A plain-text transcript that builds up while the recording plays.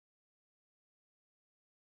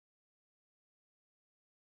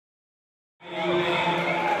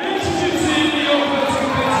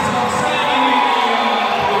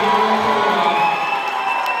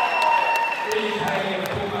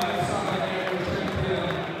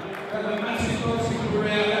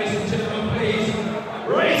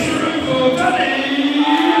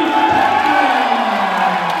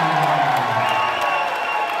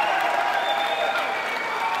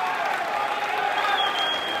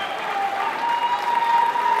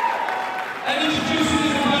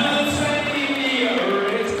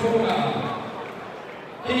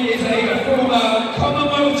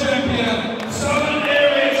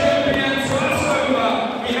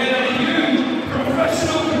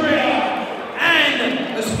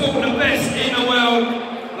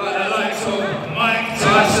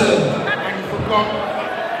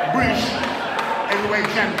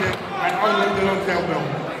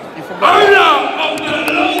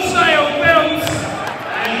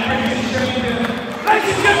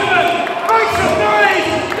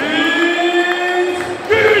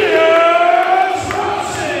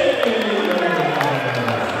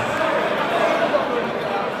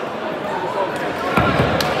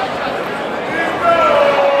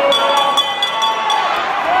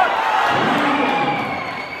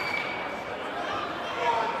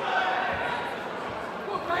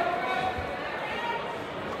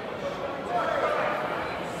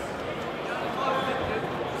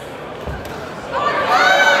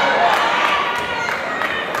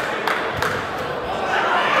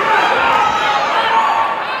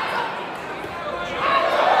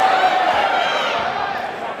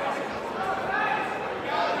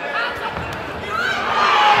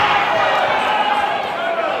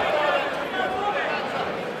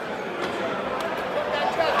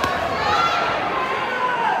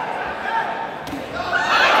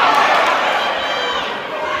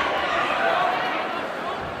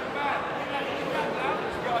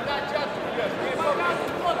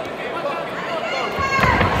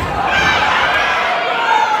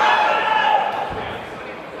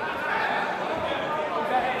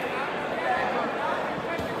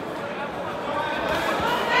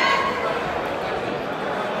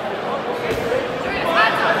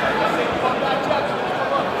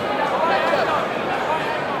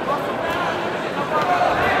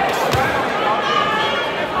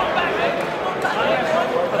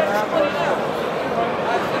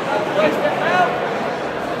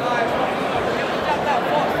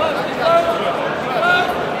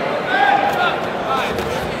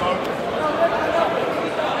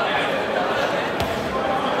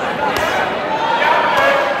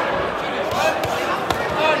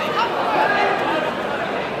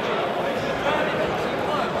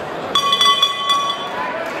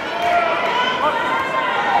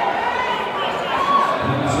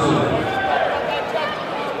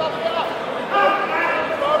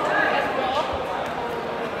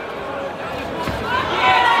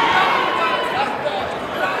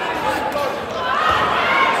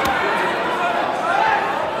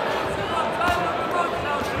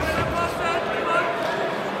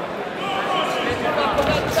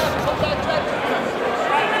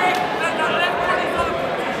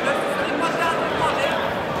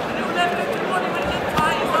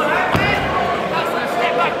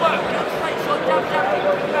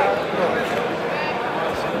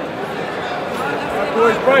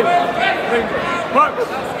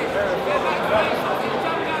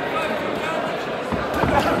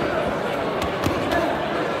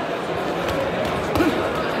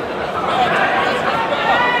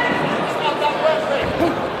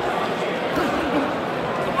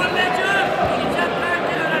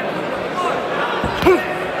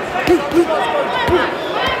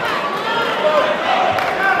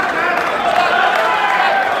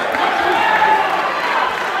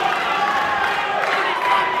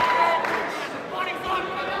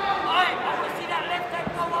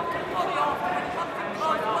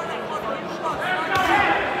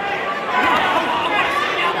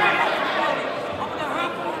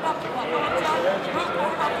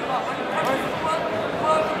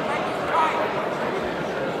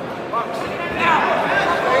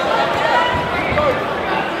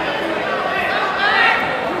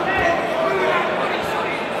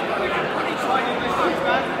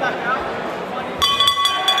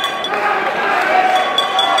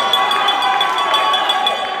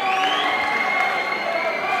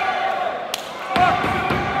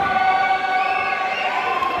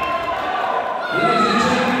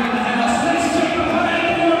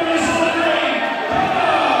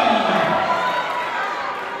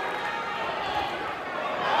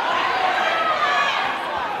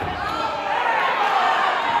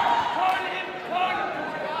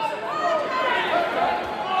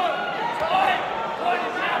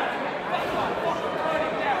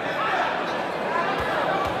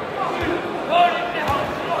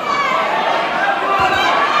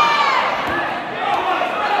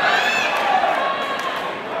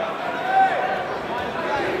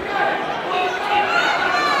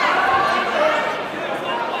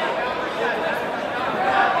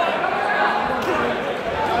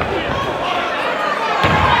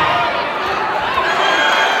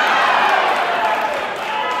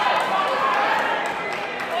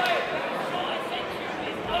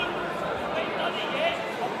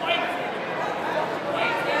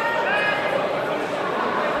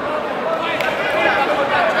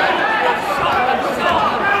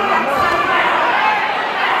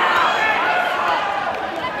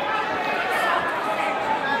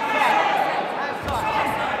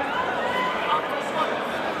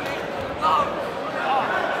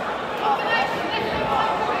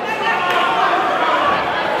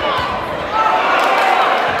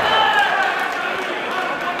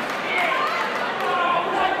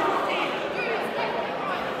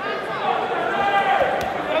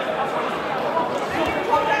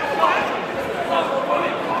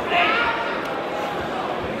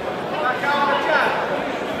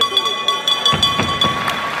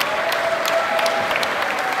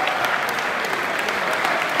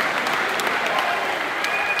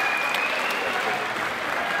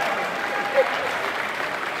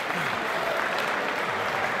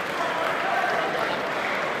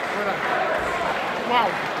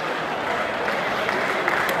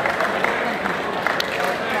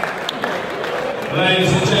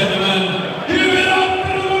Ladies and gentlemen, give it up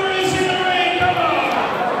for the Warriors in the ring, come on!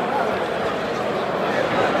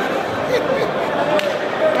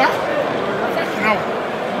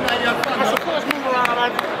 That's the first move around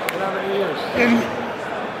I've had. In how many years? In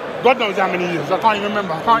God knows how many years. I can't even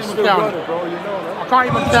remember. I can't even count. It, bro. You know that. I can't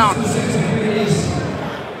even count.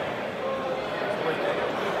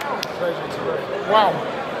 Wow.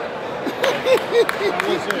 How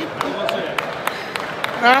was it? How was it?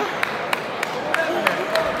 Huh?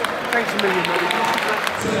 Thanks a million, buddy.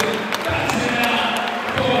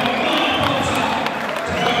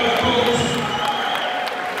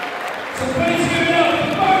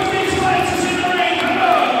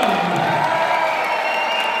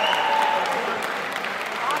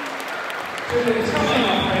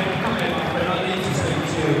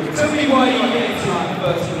 Tell me why you're here tonight,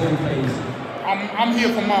 first of all, please. I'm here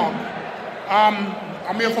for Mark.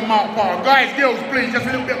 I'm here for Mark Potter. Guys, girls, please, just a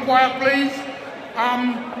little bit quiet, please.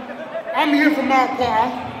 I'm here for Mark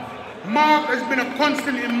Potter. Mark has been a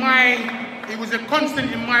constant in he was a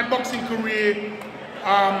constant in my boxing career.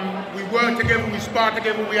 We worked together, we sparred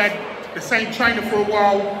together, we had the same trainer for a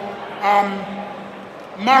while.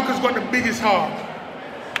 Mark has got the biggest heart.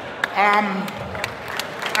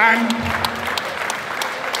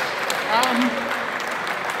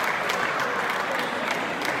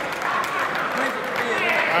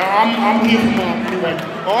 I'm here for Mark anyway.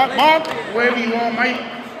 Alright, Mark, wherever you are, mate.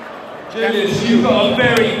 Julius, you've got a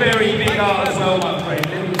very, very big heart as well, my friend.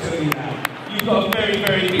 Let me tell you that. You've got a very,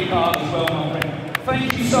 very big heart as well, my friend.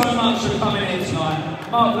 Thank you so much for coming in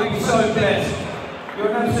tonight. Mark, we'll be so blessed. You're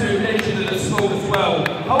an absolute legend of the sport as well.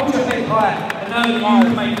 Hold your head high and know that you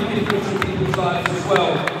can make a difference in people's lives as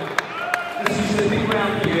well. This is a big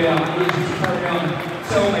round for you here. I need you to carry on.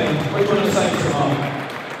 Tell me, what do you want to say to Mark?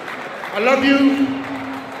 I love you.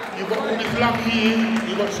 You've got all this love here.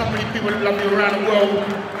 You've got so many people that love you around the world.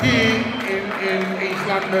 Here in East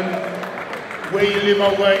London, where you live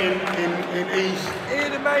over in East. Here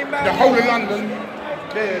the main man. The whole of London.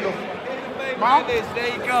 There, look. Mark? There you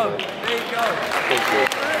go. There you go. Thank you.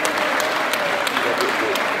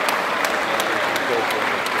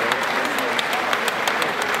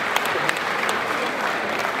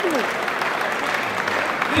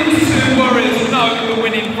 These two warriors know the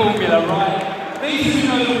winning formula, right? These two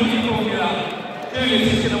know the winning formula.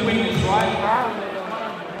 Julius is going to win this, right?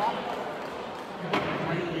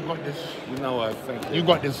 You got this. You know I thank you. You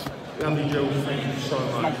got this. Love you, Joe. Thank you so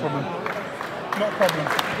much. No problem. No problem.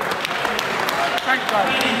 Thanks, guys.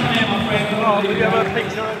 My friend. Oh, we have a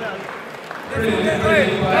picture right now.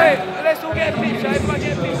 Hey, let's all get a picture. Everyone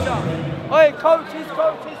get a picture. Hey, coaches,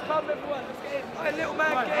 come everyone. Let's get in. Hey, little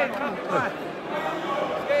man, get in. Come.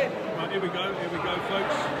 Let's get in. Right, here we go,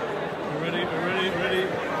 folks. We're ready.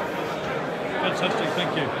 Fantastic,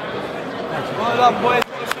 thank you. Well done, boys.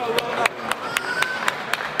 Well done.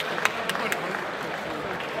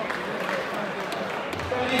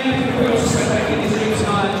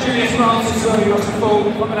 Julius Francis, where you got to fall,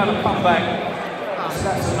 I'm going to have a comeback.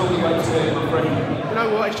 That's a naughty way to do it, my friend. You know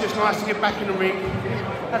what, it's just nice to get back in the ring.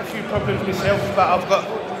 Had a few problems myself, but I've got a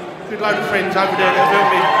good load of friends over there that help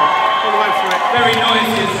me all the way through it. Very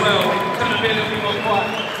noisy as well. It's going to be a little bit more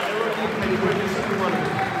quiet.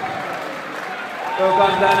 Well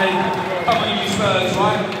done, Danny. Come on, you Spurs,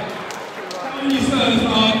 right? Come on, you Spurs,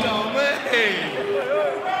 Mark. Hey.